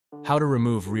How to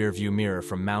remove rear view mirror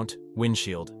from mount,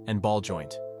 windshield, and ball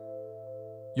joint.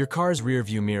 Your car's rear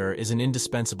view mirror is an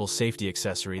indispensable safety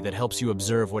accessory that helps you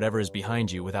observe whatever is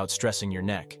behind you without stressing your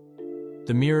neck.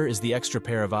 The mirror is the extra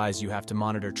pair of eyes you have to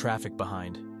monitor traffic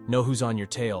behind, know who's on your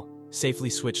tail, safely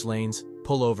switch lanes,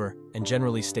 pull over, and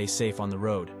generally stay safe on the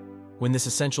road. When this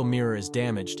essential mirror is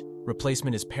damaged,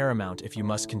 replacement is paramount if you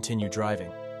must continue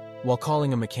driving. While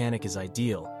calling a mechanic is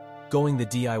ideal, going the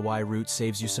DIY route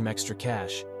saves you some extra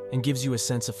cash and gives you a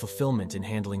sense of fulfillment in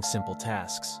handling simple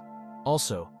tasks.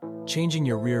 Also, changing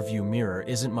your rear view mirror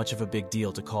isn't much of a big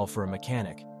deal to call for a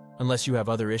mechanic, unless you have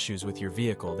other issues with your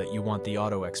vehicle that you want the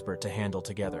auto expert to handle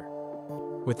together.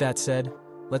 With that said,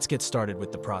 let's get started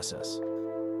with the process.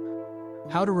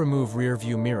 How to remove rear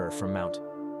view mirror from mount.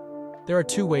 There are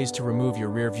two ways to remove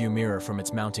your rear view mirror from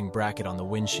its mounting bracket on the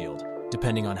windshield,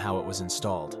 depending on how it was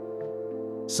installed.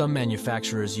 Some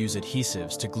manufacturers use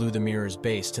adhesives to glue the mirror's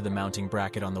base to the mounting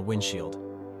bracket on the windshield,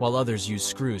 while others use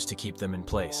screws to keep them in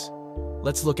place.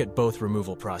 Let's look at both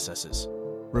removal processes.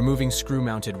 Removing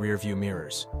screw-mounted rear view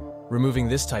mirrors. Removing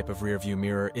this type of rear view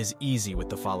mirror is easy with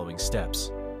the following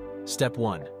steps. Step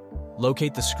 1.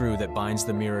 Locate the screw that binds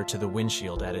the mirror to the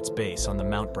windshield at its base on the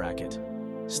mount bracket.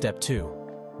 Step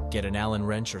 2. Get an Allen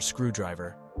wrench or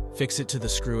screwdriver, fix it to the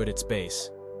screw at its base,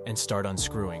 and start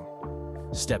unscrewing.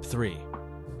 Step 3.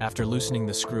 After loosening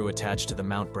the screw attached to the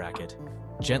mount bracket,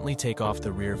 gently take off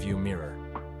the rear view mirror.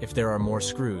 If there are more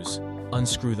screws,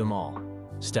 unscrew them all.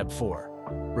 Step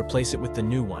 4. Replace it with the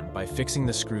new one by fixing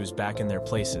the screws back in their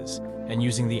places and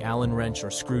using the Allen wrench or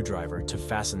screwdriver to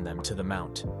fasten them to the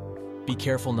mount. Be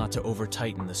careful not to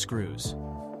over-tighten the screws.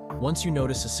 Once you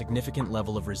notice a significant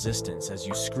level of resistance as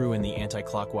you screw in the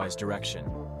anti-clockwise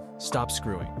direction, stop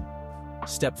screwing.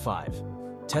 Step 5.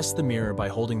 Test the mirror by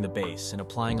holding the base and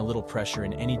applying a little pressure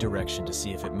in any direction to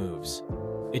see if it moves.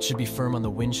 It should be firm on the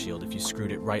windshield if you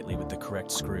screwed it rightly with the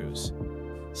correct screws.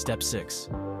 Step 6.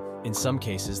 In some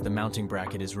cases, the mounting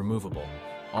bracket is removable.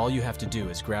 All you have to do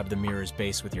is grab the mirror's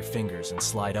base with your fingers and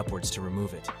slide upwards to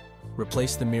remove it.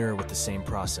 Replace the mirror with the same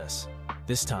process.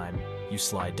 This time, you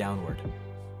slide downward.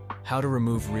 How to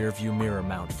remove rear view mirror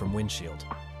mount from windshield.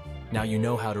 Now you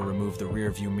know how to remove the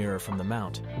rear view mirror from the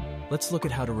mount. Let's look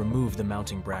at how to remove the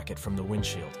mounting bracket from the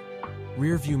windshield.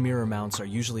 Rear view mirror mounts are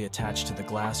usually attached to the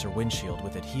glass or windshield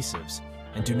with adhesives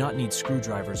and do not need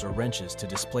screwdrivers or wrenches to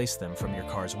displace them from your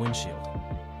car's windshield.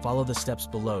 Follow the steps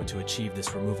below to achieve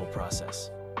this removal process.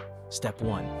 Step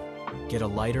 1. Get a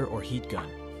lighter or heat gun,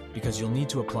 because you'll need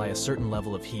to apply a certain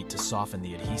level of heat to soften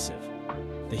the adhesive.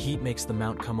 The heat makes the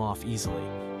mount come off easily,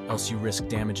 else you risk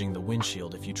damaging the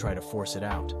windshield if you try to force it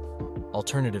out.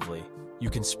 Alternatively, you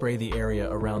can spray the area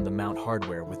around the mount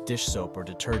hardware with dish soap or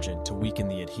detergent to weaken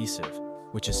the adhesive,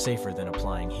 which is safer than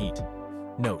applying heat.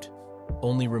 Note: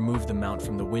 only remove the mount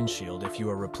from the windshield if you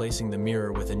are replacing the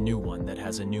mirror with a new one that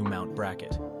has a new mount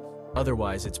bracket.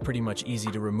 Otherwise, it's pretty much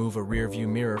easy to remove a rear view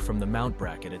mirror from the mount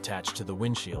bracket attached to the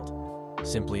windshield.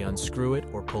 Simply unscrew it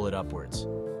or pull it upwards.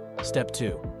 Step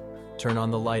 2. Turn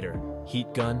on the lighter,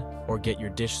 heat gun, or get your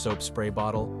dish soap spray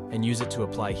bottle and use it to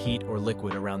apply heat or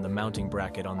liquid around the mounting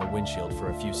bracket on the windshield for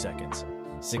a few seconds.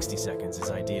 60 seconds is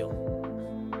ideal.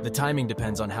 The timing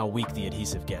depends on how weak the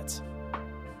adhesive gets.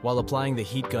 While applying the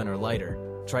heat gun or lighter,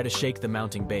 try to shake the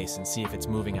mounting base and see if it's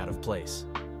moving out of place.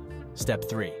 Step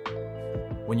 3.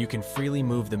 When you can freely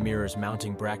move the mirror's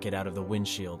mounting bracket out of the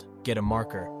windshield, get a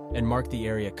marker and mark the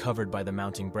area covered by the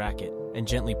mounting bracket and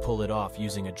gently pull it off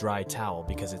using a dry towel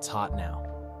because it's hot now.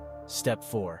 Step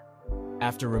 4.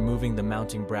 After removing the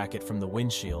mounting bracket from the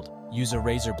windshield, use a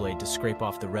razor blade to scrape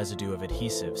off the residue of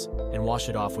adhesives and wash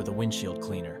it off with a windshield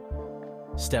cleaner.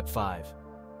 Step 5.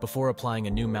 Before applying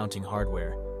a new mounting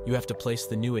hardware, you have to place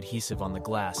the new adhesive on the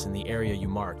glass in the area you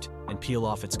marked and peel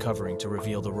off its covering to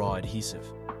reveal the raw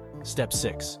adhesive. Step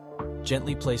 6.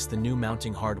 Gently place the new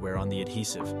mounting hardware on the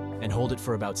adhesive and hold it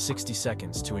for about 60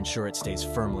 seconds to ensure it stays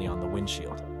firmly on the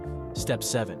windshield. Step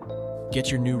 7.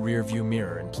 Get your new rear view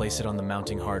mirror and place it on the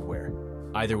mounting hardware,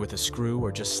 either with a screw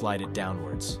or just slide it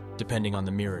downwards, depending on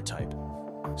the mirror type.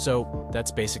 So,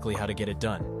 that's basically how to get it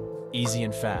done. Easy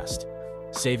and fast,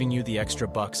 saving you the extra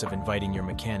bucks of inviting your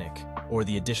mechanic or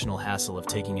the additional hassle of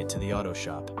taking it to the auto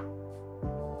shop.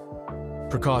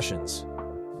 Precautions.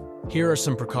 Here are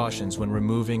some precautions when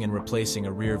removing and replacing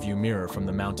a rear view mirror from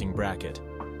the mounting bracket,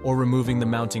 or removing the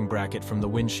mounting bracket from the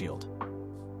windshield.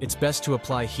 It's best to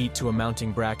apply heat to a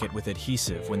mounting bracket with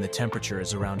adhesive when the temperature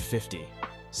is around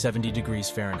 70 degrees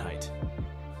Fahrenheit.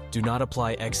 Do not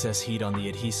apply excess heat on the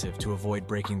adhesive to avoid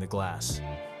breaking the glass.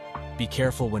 Be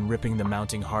careful when ripping the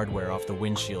mounting hardware off the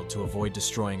windshield to avoid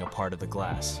destroying a part of the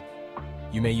glass.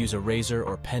 You may use a razor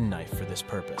or penknife for this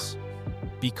purpose.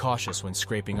 Be cautious when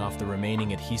scraping off the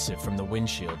remaining adhesive from the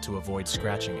windshield to avoid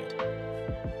scratching it.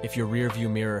 If your rear-view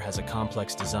mirror has a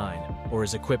complex design or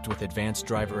is equipped with advanced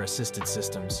driver-assisted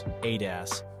systems,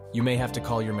 ADAS, you may have to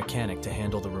call your mechanic to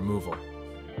handle the removal.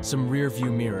 Some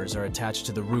rear-view mirrors are attached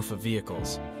to the roof of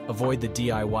vehicles. Avoid the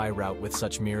DIY route with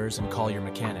such mirrors and call your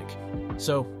mechanic.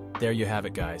 So, there you have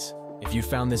it, guys. If you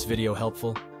found this video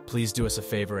helpful, please do us a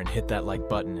favor and hit that like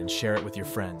button and share it with your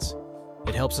friends.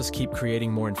 It helps us keep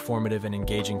creating more informative and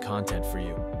engaging content for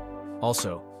you.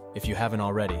 Also, if you haven't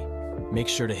already, make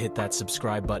sure to hit that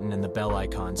subscribe button and the bell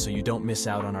icon so you don't miss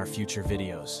out on our future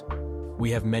videos.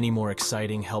 We have many more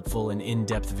exciting, helpful, and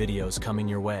in-depth videos coming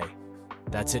your way.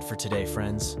 That's it for today,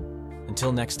 friends.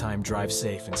 Until next time, drive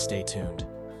safe and stay tuned.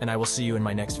 And I will see you in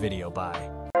my next video.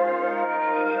 Bye.